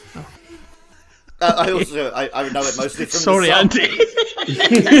you. I also I know it mostly from Sorry, the song. Andy.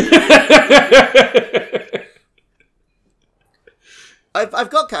 I've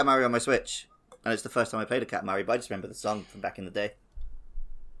got Katamari on my Switch, and it's the first time I played a Katamari, but I just remember the song from back in the day.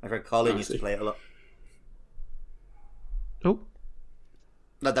 My friend Colin used to play it a lot. Oh.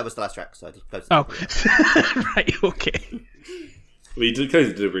 No, that was the last track, so I just posted Oh. it. Right, okay. Well, you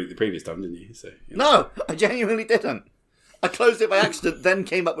closed it the previous time, didn't you? So, yeah. No, I genuinely didn't. I closed it by accident, then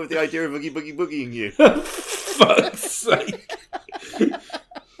came up with the idea of Oogie Boogie Boogieing you. Fuck's sake.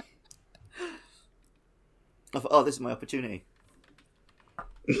 I thought, oh, this is my opportunity.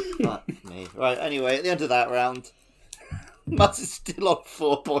 Fuck me. Right, anyway, at the end of that round, Muzz is still on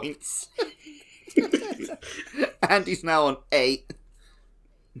 4 points. Andy's now on 8.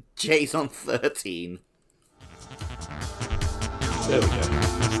 Jay's on 13. There we go.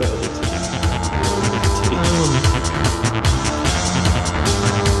 Settled.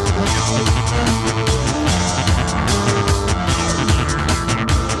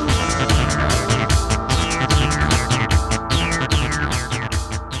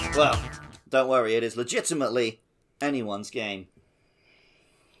 Well, don't worry, it is legitimately anyone's game.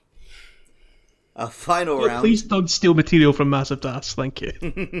 Our final round. Please don't steal material from Massive Das, thank you.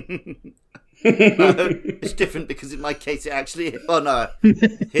 It's different because in my case it actually... Oh no,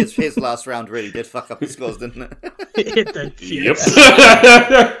 his last round really did fuck up the scores, didn't it? It did. Yep.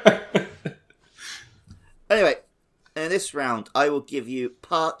 Anyway, in this round I will give you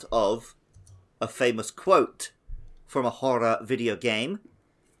part of a famous quote from a horror video game.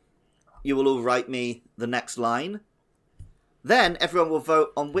 You will all write me the next line. Then everyone will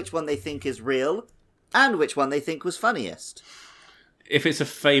vote on which one they think is real and which one they think was funniest. If it's a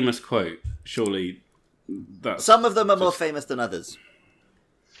famous quote, surely that's... Some of them are more famous than others.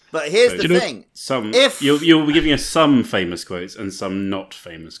 But here's the thing. Some If- you'll be giving us some famous quotes and some not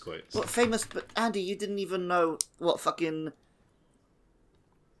famous quotes. What famous? But Andy, you didn't even know what fucking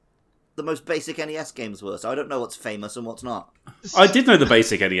the most basic NES games were, so I don't know what's famous and what's not. I did know the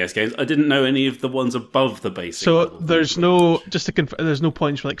basic NES games. I didn't know any of the ones above the basic. So level. there's no, just to confirm, there's no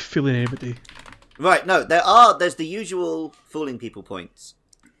points for like fooling anybody. Right? No, there's the usual fooling people points,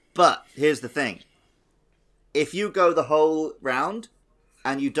 but here's the thing: if you go the whole round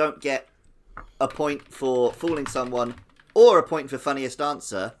and you don't get a point for fooling someone or a point for funniest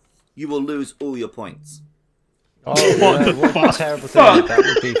answer, you will lose all your points. Oh, what a terrible thing that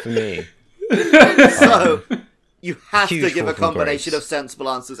would be for me. So you have to Huge give a fall from combination grace. of sensible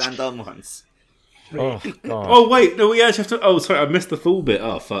answers and dumb ones. Oh, God. Oh wait, no, we actually have to. Oh, sorry, I missed the full bit.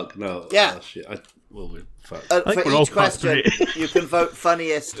 Oh fuck, no. Yeah. Oh, shit. Fuck. think For we're all each question, fucked, you can vote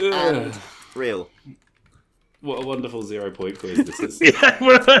funniest and real. What a wonderful 0 point quiz this is. Yeah,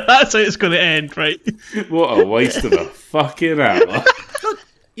 that's how it's going to end, right? What a waste of a fucking hour.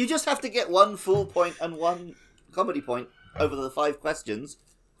 You just have to get 1 full point and 1 comedy point over the 5 questions.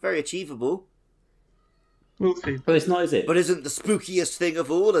 Very achievable. We'll see. But it's not, is it? But isn't the spookiest thing of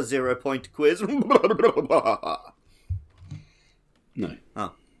all a 0-point quiz? No.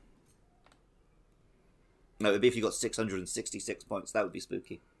 Oh. No, it would be if you got 666 points. That would be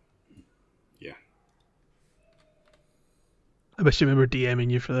spooky. Yeah. I wish you remember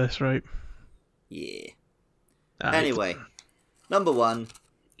DMing you for this, right? Yeah. Ah, Anyway, number 1.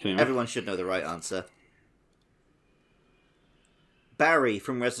 Anyway. Everyone should know the right answer. Barry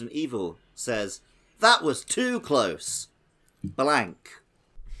from Resident Evil says, "That was too close. Blank."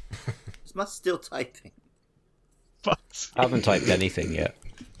 Is Musk still typing? fucks. I haven't typed anything yet.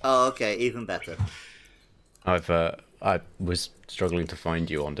 Oh, okay, even better. I was struggling to find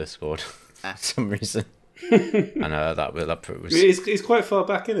you on Discord Ah. for some reason, and that was. It's quite far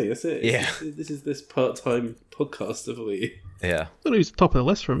back, isn't it? That's it. Yeah. This is this part-time podcaster for you. Yeah. I thought he was top of the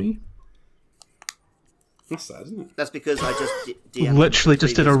list for me. That's sad, isn't it? That's because I just DM'd Literally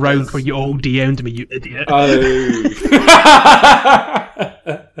just did a previous round quiz. where you all DM'd me, you idiot. Oh.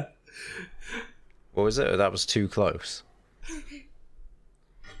 What was it? That was too close.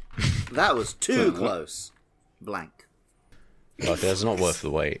 That was too close. Blank. Okay, that's not worth the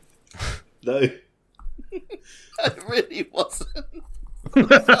wait. No. It really wasn't.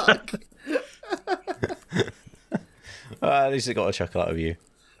 Fuck. At least it got a chuckle out of you.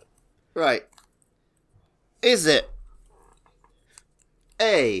 Right. Is it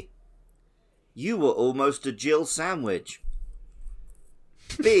A, you were almost a Jill sandwich?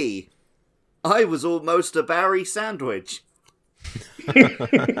 B, I was almost a Barry sandwich?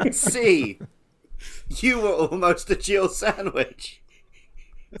 C, you were almost a Jill sandwich?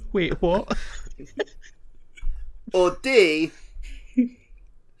 Wait, what? Or D,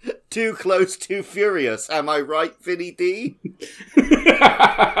 too close, too furious? Am I right, Vinny D?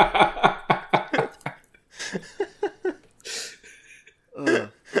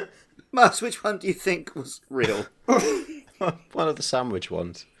 Mus, which one do you think was real? One of the sandwich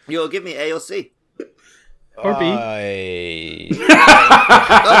ones. You'll give me A or C. Or B.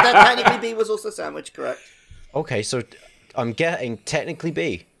 Technically B was also sandwich, correct? Okay, so I'm getting technically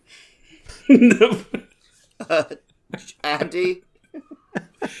B. No. Andy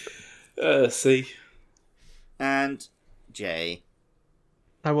C. and Jay.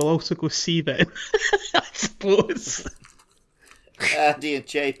 I will also go C then. I suppose. Andy and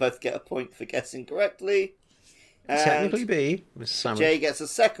Jay both get a point for guessing correctly. And Technically B was sandwich. Jay gets a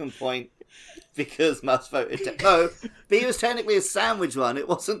second point because Mus voted. No, B was technically a sandwich one. It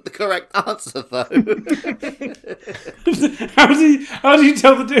wasn't the correct answer, though. How do you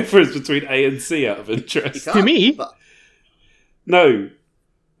tell the difference between A and C out of interest? You can't, me? but- No.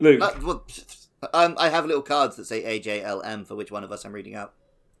 Luke. well, I have little cards that say AJLM for which one of us I'm reading out.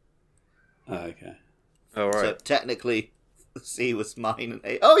 Oh, okay. All So right. technically, C was mine and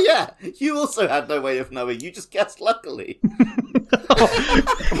A. Oh yeah, you also had no way of knowing. You just guessed luckily.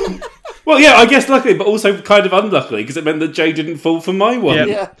 Well, yeah, I guess luckily, but also kind of unluckily, because it meant that Jay didn't fall for my one. Yeah.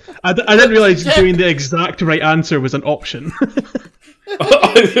 Yeah. I didn't realise doing the exact right answer was an option.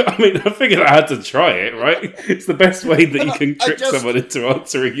 I mean, I figured I had to try it, right? It's the best way that you can I trick just- someone into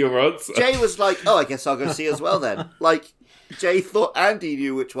answering your answer. Jay was like, "Oh, I guess I'll go see as well then." Like, Jay thought Andy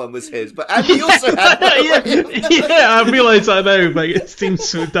knew which one was his, but Andy also had no way of knowing. Yeah, I realise that now, but it seems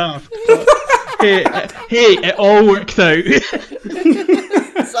so daft. But, hey, it all worked out.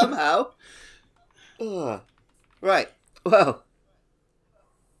 Somehow. Ugh. Right. Well,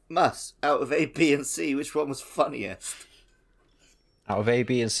 Mus, out of A, B, and C, which one was funniest? Out of A,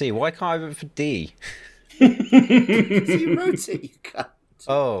 B, and C. Why can't I vote for D? So you wrote it, you cunt.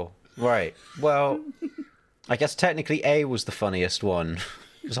 Oh, right. Well, I guess technically A was the funniest one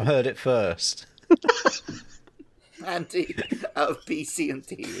because I heard it first. Andy, out of B, C, and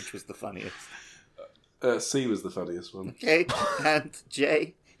D, which was the funniest? C was the funniest one. Okay. And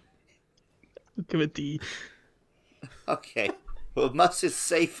Jay? Give it D. Okay. Well, Mus is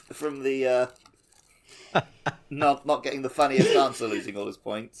safe from the not getting the funniest answer, losing all his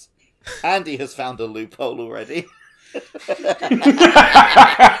points. Andy has found a loophole already.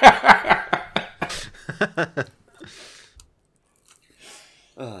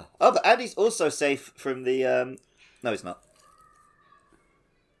 Oh, but Andy's also safe from the. No, he's not.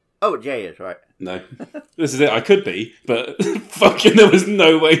 Oh, Jay is, right. No. This is it. I could be, but fucking there was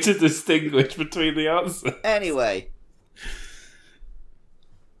no way to distinguish between the answers. Anyway.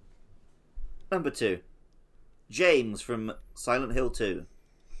 Number 2. James from Silent Hill 2.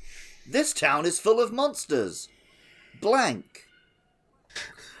 This town is full of monsters. Blank.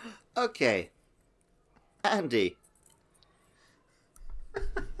 Okay. Andy.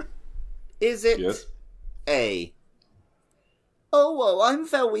 Is it Yes. A? Oh, well, I'm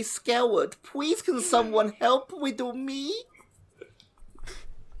very scared. Please can someone help with me?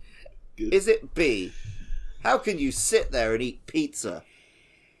 Good. Is it B? How can you sit there and eat pizza?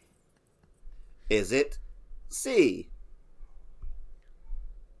 Is it C?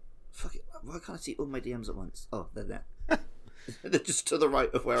 Fuck it, why can't I see all my DMs at once? Oh, they're there. They're just to the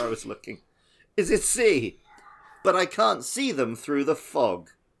right of where I was looking. Is it C? But I can't see them through the fog.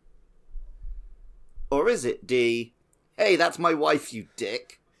 Or is it D? Hey, that's my wife, you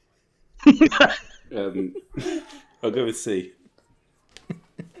dick. I'll go with C.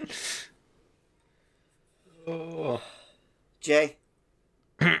 Oh. Jay?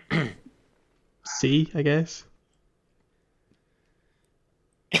 C, I guess.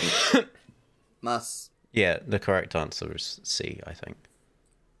 Mus? Yeah, the correct answer is C, I think.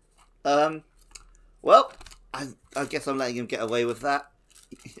 Well, I guess I'm letting him get away with that.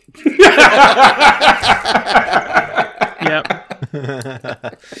 Yep.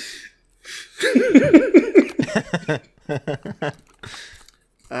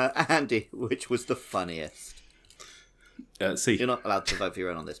 Andy, which was the funniest? C. You're not allowed to vote for your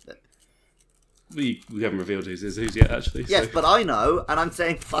own on this bit. We haven't revealed who's yet, actually. Yes, so. but I know, and I'm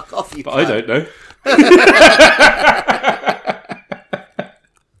saying fuck off, you But I cunt. don't know.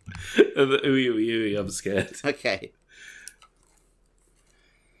 Ooey, I'm scared. Okay.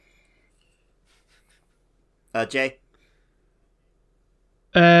 Jay?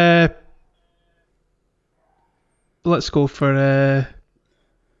 Let's go for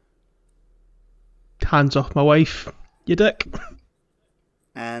hands off my wife, you dick.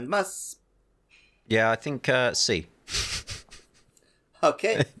 And Mus? Yeah, I think C.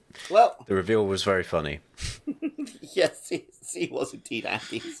 Okay. Well, The reveal was very funny. yes, C was indeed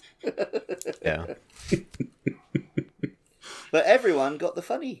Andy's. Yeah. But everyone got the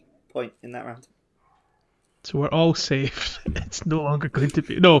funny point in that round. So we're all safe. It's no longer going to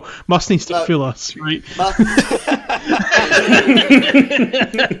be. No, Mus needs to No. fool us, right? Mus,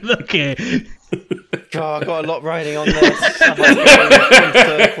 Okay. God, I got a lot riding on this. I might go from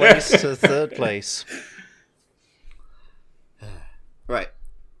third place to third place. right.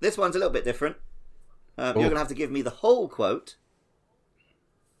 This one's a little bit different. You're going to have to give me the whole quote,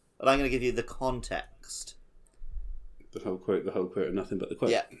 but I'm going to give you the context. The whole quote, and nothing but the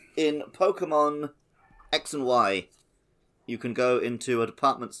quote. Yeah. In Pokemon X and Y, you can go into a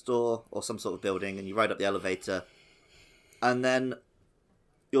department store or some sort of building and you ride up the elevator, and then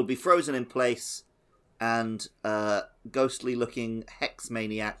you'll be frozen in place, and a ghostly looking Hex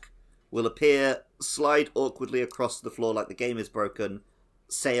Maniac will appear, slide awkwardly across the floor like the game is broken,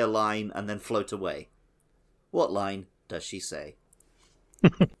 say a line, and then float away. What line does she say?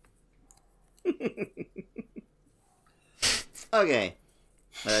 Okay.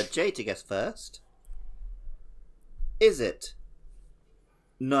 Jay to guess first. Is it?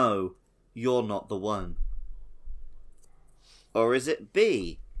 No, you're not the one. Or is it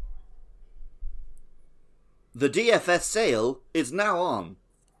B? The DFS sale is now on.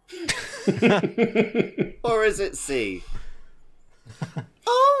 Or is it C?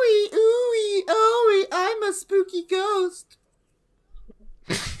 Ooey, ooey, ooey, I'm a spooky ghost.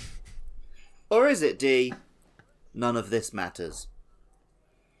 Or is it D? None of this matters.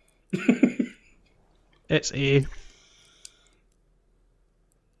 It's A.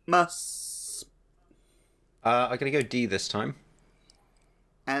 Mus. I'm going to go D this time.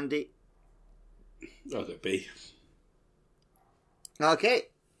 Andy. I'll go B. Okay.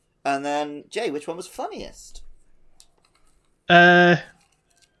 And then, Jay, which one was funniest?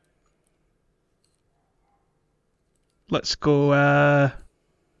 Let's go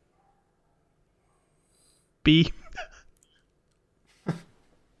B.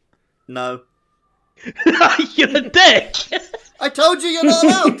 No. You're a dick. I told you you're not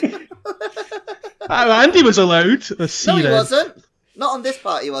allowed! Andy was allowed. Let's see No, he then. wasn't. Not on this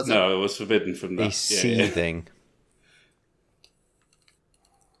part, he wasn't. No, it was forbidden from that. He's Yeah, yeah. seething.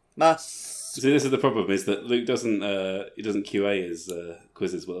 Mus. See, this is the problem: is that Luke doesn't he doesn't QA his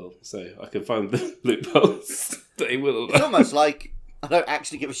quizzes well, so I can find the loopholes that he will. It's almost like I don't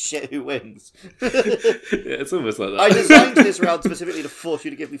actually give a shit who wins. Yeah, it's almost like that. I designed this round specifically to force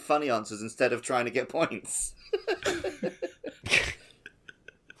you to give me funny answers instead of trying to get points.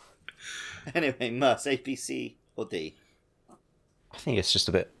 Anyway, Mus, A, B, C, or D? I think it's just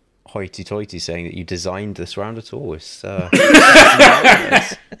a bit hoity-toity saying that you designed this round at all. It's,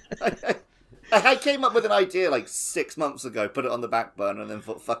 I came up with an idea like 6 months ago, put it on the back burner, and then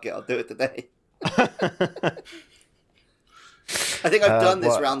thought, fuck it, I'll do it today. I think I've done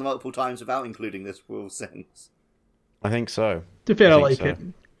this what? round multiple times without including this rule since. I think so. To be fair, I think like so. it.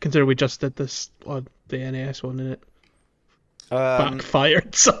 consider we just did this on the NES one, and it Um,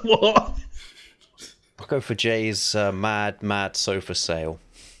 backfired somewhat. I'll go for Jay's mad sofa sale.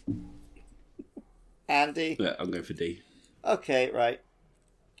 Andy? Yeah, I'm going for D. Okay, right.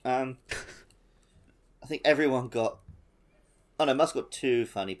 I think everyone got... Oh no, Musk got 2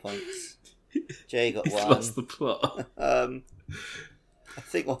 funny points. Jay got He's 1. lost the plot. I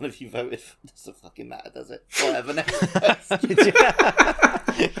think one of you voted for... Doesn't fucking matter, does it? Whatever, next.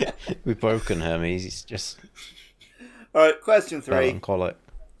 We've broken him. He's just Alright, question 3. melancholic.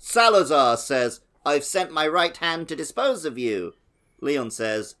 Salazar says, I've sent my right hand to dispose of you. Leon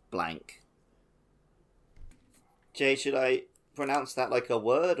says, blank. Jay, should I pronounce that like a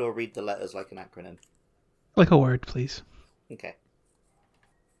word or read the letters like an acronym? Like a word, please. Okay.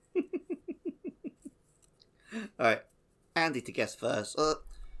 Alright. Andy to guess first.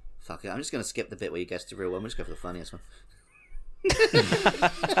 Fuck it, I'm just going to skip the bit where you guess the real one. We'll just go for the funniest one.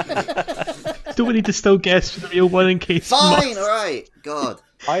 Do we need to still guess for the real one in case? Fine, alright. God.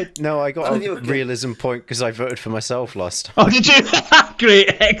 I got None of you a are good. realism point because I voted for myself last time. Oh, did you?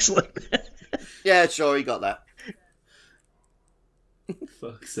 Great, excellent. Yeah, sure, you got that.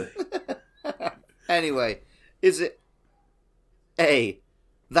 Fuck's sake. Anyway, is it A,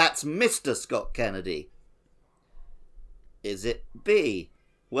 that's Mr. Scott Kennedy? Is it B,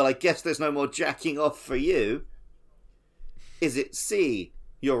 well, I guess there's no more jacking off for you? Is it C,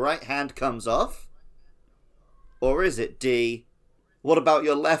 your right hand comes off? Or is it D, what about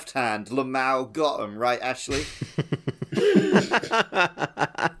your left hand? Lamau got him, right, Ashley?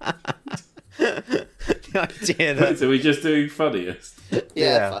 The idea that So we're just doing funniest.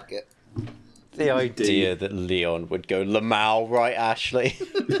 Yeah, fuck it. the idea that Leon would go Lamau, right, Ashley?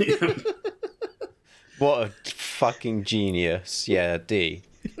 What a fucking genius. Yeah, D.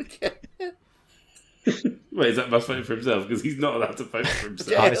 Wait, is that Musk voting for himself? Because he's not allowed to vote for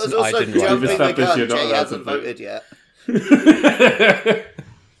himself. Yeah, it was also didn't write jumping the that. gun. You're not Jay allowed to hasn't vote. voted yet.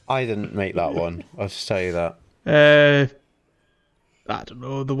 I didn't make that one. I'll just tell you that. I don't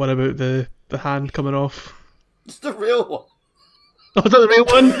know, the one about the hand coming off. It's the real one. Oh, is that the real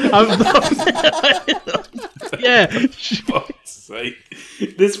one? Yeah. Fuck's sake.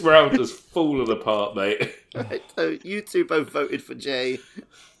 This round has fallen apart, mate. Right, so you two both voted for Jay.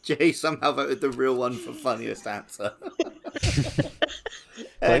 Jay somehow voted the real one for funniest answer. I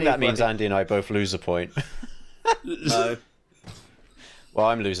think that means Andy and I both lose a point. No, Well,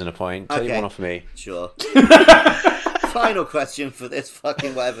 I'm losing a point. Take Okay. one off me. sure. Final question for this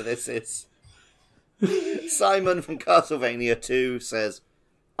fucking whatever this is. Simon from Castlevania 2 says,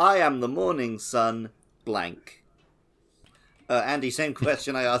 I am the morning sun, blank. Andy, same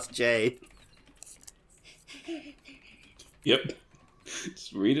question I asked Jay. Yep.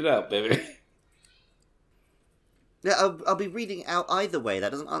 Just read it out, baby. Yeah, I'll be reading it out either way.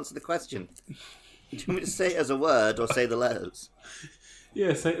 That doesn't answer the question. Do you want me to say it as a word or say the letters?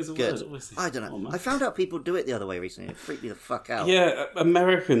 Yeah, say it as a Good. word. Obviously. I don't Oh, know. man. I found out people do it the other way recently. It freaked me the fuck out. Yeah,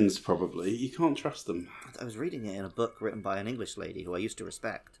 Americans probably. You can't trust them. I was reading it in a book written by an English lady who I used to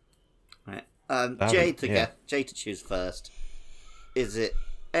respect. Right. That Jay one, yeah. Jay to choose first. Is it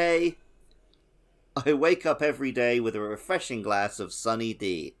A, I wake up every day with a refreshing glass of Sunny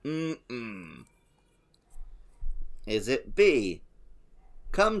D? Mm-mm. Is it B,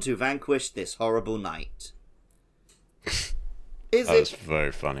 come to vanquish this horrible night? Is That was it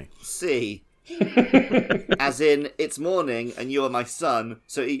very funny. C, as in, it's morning and you are my son,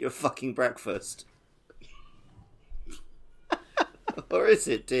 so eat your fucking breakfast? Or is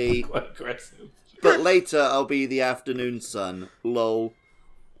it D, Quite aggressive. but later I'll be the afternoon sun? Lol.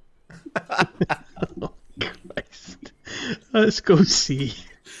 Christ. Let's go see.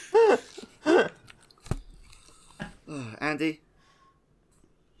 Andy?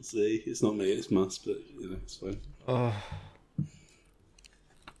 See, it's not me, it's Musk, but you know, it's fine. Oh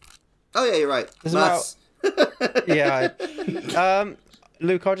yeah, you're right. It's Mus. Yeah.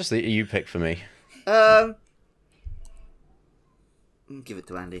 Luke, I'll just let you pick for me. Give it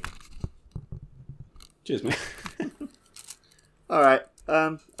to Andy. Cheers, mate. Alright,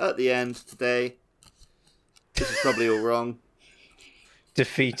 at the end today, this is probably all wrong.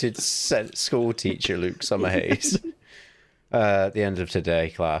 Defeated school teacher Luke Summerhays. At the end of today,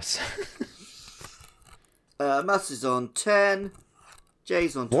 class. Mus is on 10,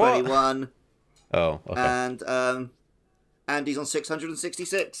 Jay's on What? 21, Oh, okay. and Andy's on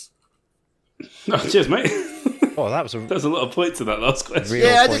 666. Oh, cheers, mate. Oh, that was a There's a lot of points in that last question. real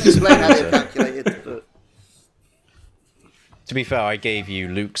Yeah, I point didn't explain how they to- calculated, but... To be fair, I gave you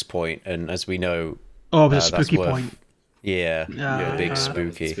Luke's point, and as we know, Oh, it was a that's spooky worth- point. yeah, Yeah, big yeah.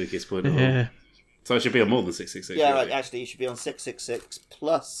 spooky. Spookiest point of all. Yeah. So I should be on more than 666. Yeah, really. right. Actually, you should be on 666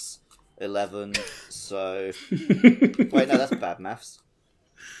 plus 11. So wait, no, that's bad maths.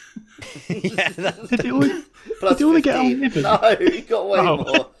 Yeah, Did you only, Plus did you only get 15. 11? No, you got way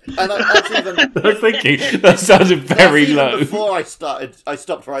more. And that's even. I was thinking that sounded very That's even low. before I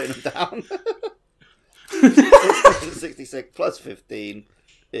stopped writing them down. 666 plus 15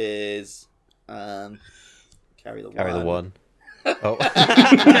 is carry the one. carry the one. Oh,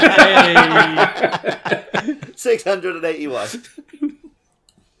 681.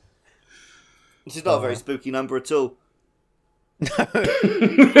 This is not a very spooky number at all.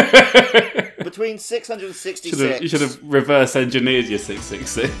 Between 666. You should have reverse engineered your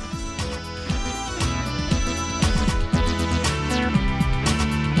 666.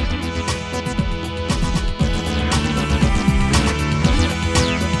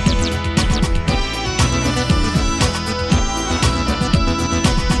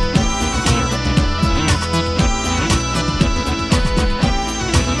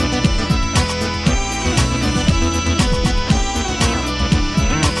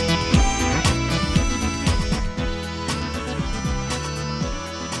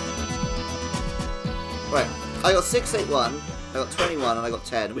 Right, I got 681, I got 21, and I got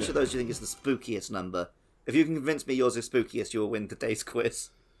 10. Which of those do you think is the spookiest number? If you can convince me yours is spookiest, you will win today's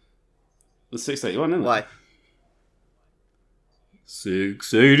quiz. The 681, isn't it? Why?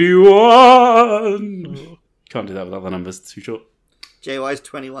 681! Can't do that without the numbers, too short. Jay, why is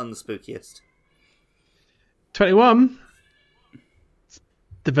 21 the spookiest? 21.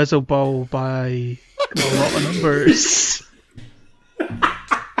 Divisible by a lot of numbers.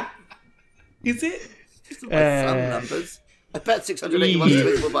 Is it? By some numbers. I bet 681 is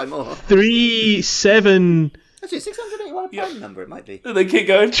divisible by more. 3, 7. Actually, 681 a prime number, it might be. They keep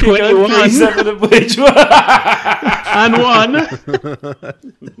going. 21. 3, 7 of which one? And 1.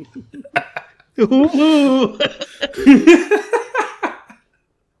 Ooh.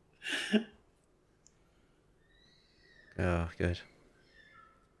 oh, good.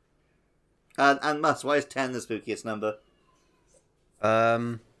 And Mus, why is 10 the spookiest number?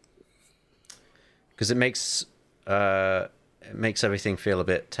 Because it makes everything feel a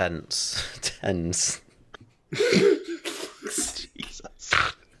bit tense. Tense. Jesus.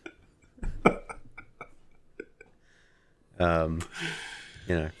 You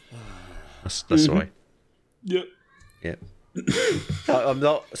know, that's why. Yep. Yep. I'm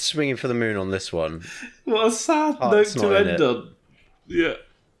not swinging for the moon on this one. What a sad Heart's note to not in end it. on. Yeah.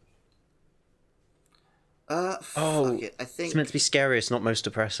 Fuck it. I think It's meant to be scary. It's not most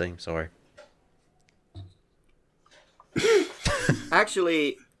depressing. Sorry.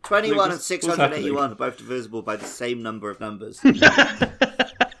 actually 21 and What's 681 are both divisible by the same number of numbers. So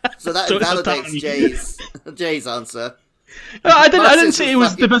that So it's a invalidates tie. Jay's answer. No, I didn't Mus say is it was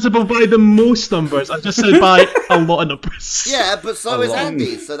fucking- divisible by the most numbers. I just said by a lot of numbers. Yeah, but so A is lot.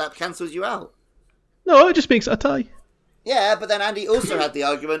 Andy's, so that cancels you out. No, it just makes it a tie. Yeah, but then Andy also had the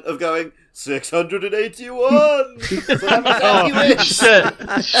argument of going 681. So that means Andy wins.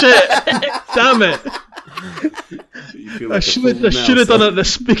 Shit. Damn it. You feel I like a should fool now, have so- done it in the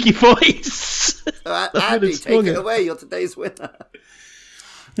spooky voice. So, I've Andy, been take swung it it. away. You're today's winner.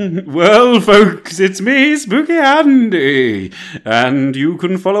 Well, folks, it's me, Spooky Andy, and you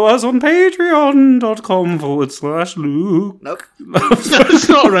can follow us on patreon.com/Luke. Nope. That's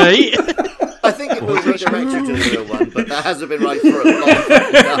not right. I think it will redirect you to the real one, but that hasn't been right for a long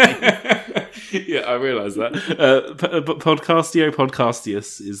fucking time. Yeah, I realise that.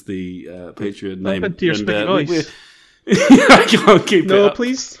 Podcastius is the Patreon name. Into your and, spooky voice. we're- I can't keep it No, up.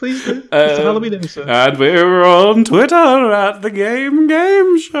 please do. It's a Halloween episode. And we're on Twitter at the Game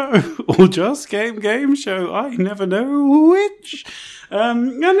Show, or just Game Show. I never know which.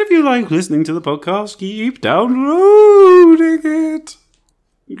 And if you like listening to the podcast, keep downloading it.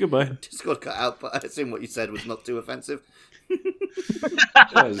 Goodbye. Discord cut out, but I assume what you said was not too offensive.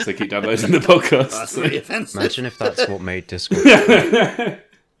 I just say keep downloading the podcast. That's really offensive. Imagine if that's what made Discord.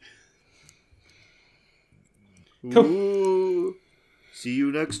 Ooh. See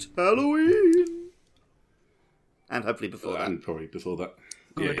you next Halloween. And hopefully before that. And probably before that.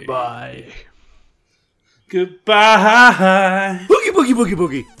 Goodbye. Goodbye. Boogie, boogie, boogie,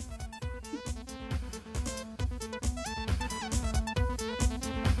 boogie.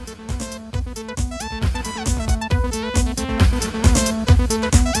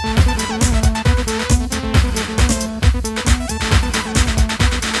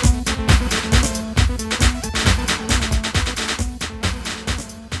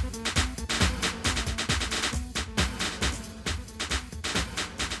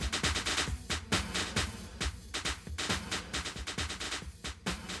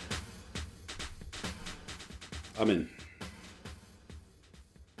 I'm in.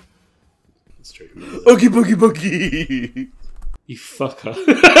 That's true. Oogie boogie boogie. You fucker.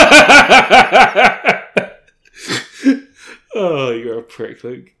 Oh, you're a prick,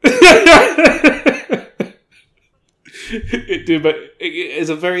 Luke. It's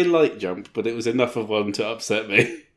a very light jump, but it was enough of one to upset me.